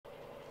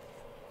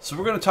So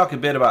we're going to talk a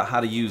bit about how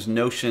to use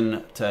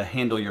Notion to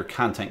handle your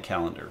content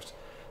calendars.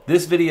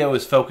 This video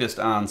is focused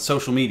on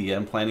social media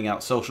and planning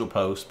out social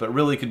posts, but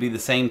really could be the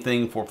same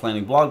thing for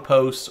planning blog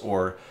posts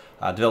or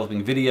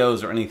developing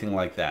videos or anything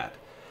like that.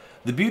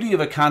 The beauty of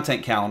a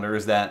content calendar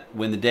is that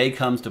when the day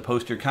comes to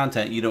post your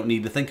content, you don't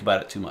need to think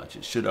about it too much.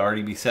 It should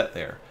already be set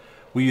there.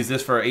 We use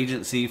this for our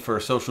agency for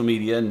social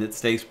media, and it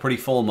stays pretty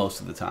full most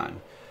of the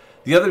time.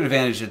 The other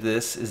advantage of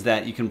this is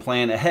that you can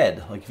plan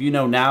ahead. Like if you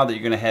know now that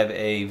you're going to have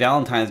a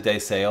Valentine's Day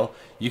sale,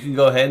 you can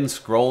go ahead and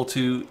scroll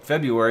to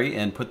February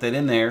and put that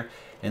in there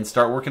and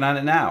start working on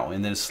it now,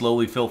 and then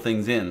slowly fill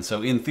things in.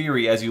 So in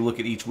theory, as you look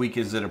at each week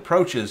as it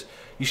approaches,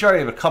 you should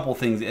already have a couple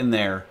things in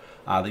there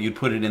that you'd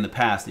put it in the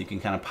past that you can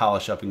kind of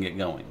polish up and get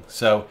going.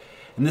 So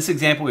in this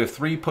example, we have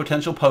 3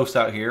 potential posts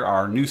out here.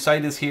 Our new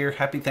site is here,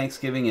 Happy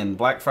Thanksgiving and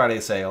Black Friday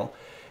sale.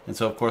 And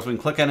so of course we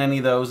can click on any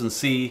of those and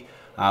see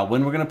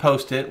when we're going to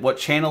post it, what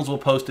channels we'll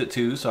post it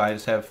to. So I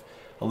just have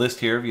a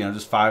list here of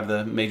just 5 of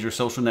the major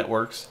social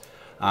networks.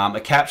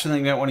 A caption that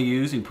you might want to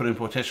use. You can put in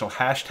potential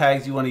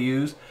hashtags you want to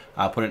use,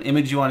 put an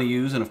image you want to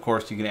use, and of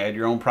course you can add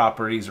your own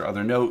properties or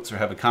other notes or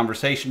have a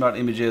conversation about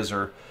images,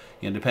 or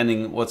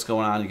depending what's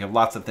going on, you can have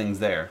lots of things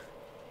there.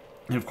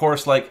 And of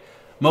course, like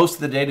most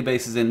of the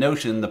databases in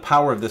Notion, the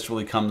power of this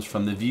really comes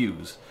from the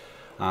views.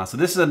 So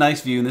this is a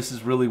nice view, and this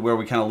is really where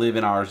we kind of live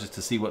in ours, just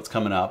to see what's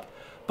coming up.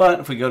 But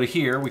if we go to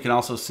here, we can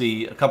also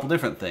see a couple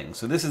different things.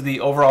 So this is the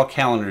overall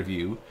calendar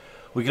view.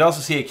 We could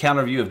also see a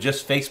calendar view of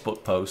just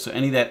Facebook posts, so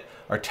any that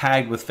are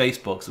tagged with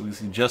Facebook, so we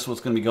see just what's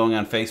going to be going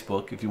on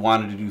Facebook. If you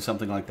wanted to do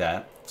something like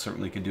that,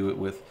 certainly could do it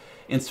with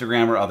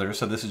Instagram or others.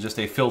 So this is just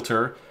a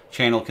filter.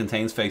 Channel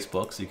contains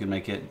Facebook, so you can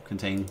make it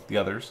contain the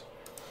others.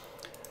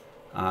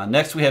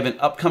 Next we have an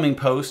upcoming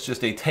post,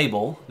 just a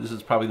table. This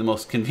is probably the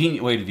most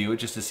convenient way to view it,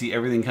 just to see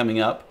everything coming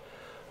up.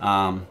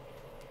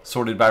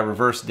 Sorted by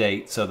reverse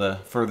date, so the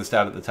furthest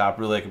out at the top.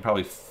 Really, I could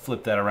probably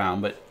flip that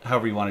around, but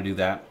however you want to do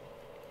that.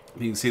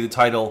 You can see the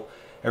title,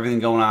 everything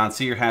going on,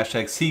 see your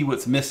hashtags, see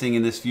what's missing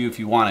in this view if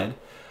you wanted.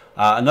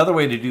 Another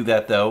way to do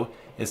that, though,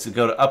 is to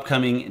go to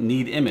upcoming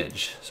need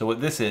image. So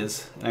what this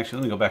is, and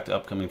actually let me go back to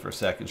upcoming for a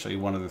sec and show you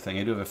one other thing.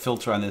 I do have a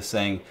filter on this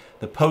saying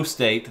the post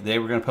date, the day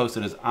we're going to post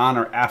it, is on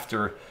or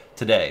after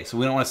today. So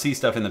we don't want to see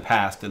stuff in the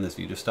past in this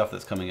view, just stuff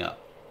that's coming up.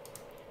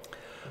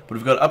 But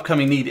if we go to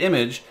upcoming need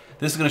image,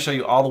 this is going to show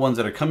you all the ones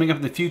that are coming up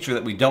in the future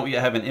that we don't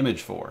yet have an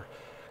image for.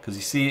 Because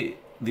you see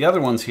the other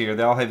ones here,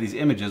 they all have these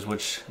images,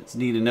 which it's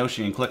neat in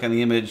Notion. You can click on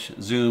the image,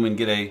 zoom, and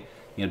get a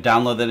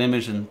download that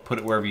image and put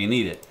it wherever you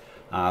need it.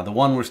 The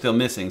one we're still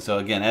missing. So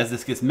again, as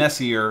this gets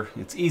messier,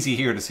 it's easy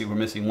here to see we're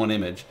missing one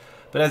image.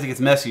 But as it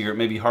gets messier, it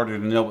may be harder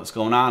to know what's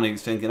going on. And you're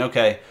thinking,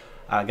 okay,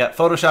 I got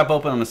Photoshop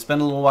open. I'm going to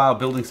spend a little while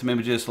building some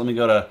images. So let me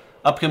go to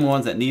upcoming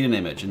ones that need an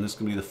image. And this is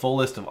going to be the full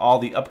list of all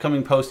the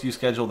upcoming posts you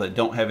schedule that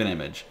don't have an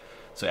image.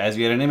 So as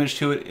you add an image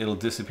to it, it'll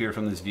disappear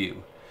from this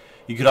view.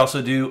 You could also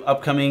do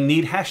upcoming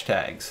need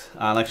hashtags.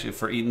 Actually,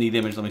 for need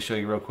image, let me show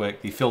you real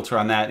quick. The filter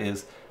on that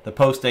is the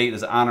post date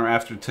is on or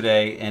after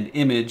today, and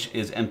image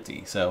is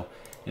empty. So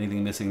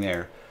anything missing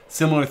there.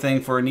 Similar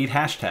thing for need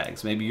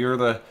hashtags. Maybe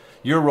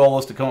your role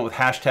is to come up with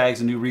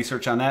hashtags and do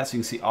research on that, so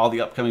you can see all the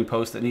upcoming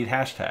posts that need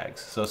hashtags.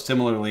 So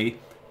similarly,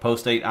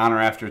 post date on or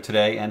after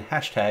today, and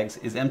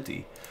hashtags is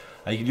empty.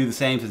 You can do the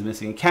same if it's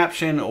missing a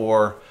caption,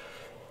 or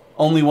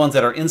only ones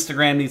that are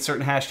Instagram need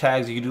certain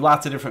hashtags. You can do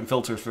lots of different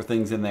filters for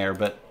things in there,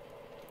 but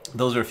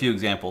those are a few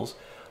examples.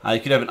 You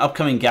could have an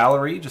upcoming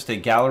gallery, just a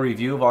gallery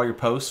view of all your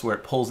posts where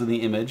it pulls in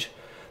the image.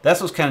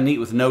 That's what's kind of neat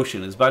with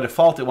Notion, is by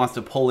default it wants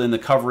to pull in the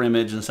cover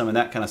image and some of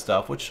that kind of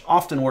stuff, which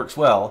often works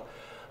well.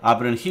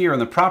 But in here in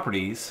the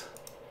properties,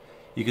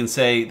 you can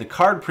say the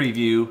card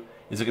preview,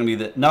 is it going to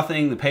be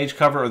nothing, the page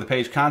cover, or the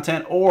page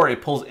content, or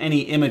it pulls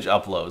any image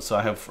upload. So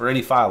I have, or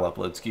any file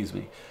upload, excuse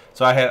me.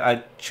 So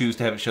I choose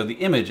to have it show the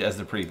image as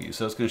the preview.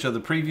 So it's going to show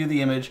the preview of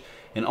the image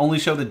and only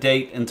show the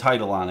date and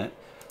title on it.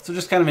 So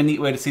just kind of a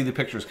neat way to see the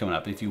pictures coming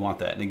up if you want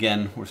that. And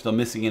again, we're still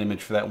missing an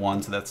image for that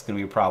one, so that's going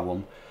to be a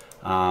problem.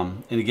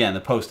 And again,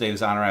 the post date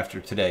is on or after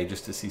today,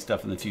 just to see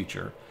stuff in the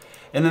future.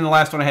 And then the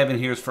last one I have in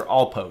here is for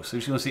all posts. So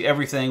you're going to see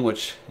everything,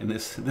 which in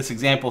this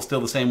example is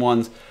still the same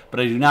ones, but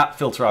I do not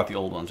filter out the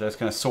old ones. I just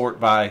kind of sort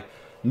by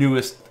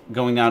newest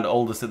going down to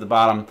oldest at the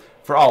bottom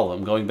for all of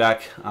them, going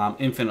back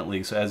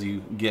infinitely. So as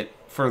you get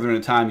further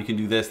into time, you can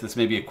do this. This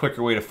may be a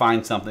quicker way to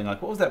find something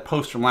like, what was that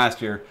post from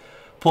last year?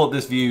 Pull up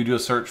this view, do a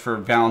search for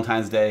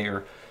Valentine's Day,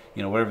 or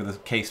whatever the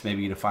case may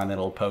be, to find that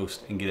old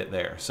post and get it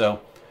there.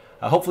 So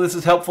hopefully this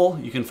is helpful.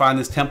 You can find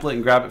this template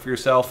and grab it for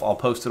yourself. I'll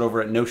post it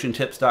over at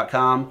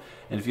notiontips.com.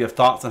 And if you have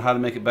thoughts on how to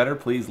make it better,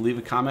 please leave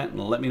a comment and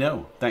let me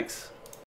know. Thanks.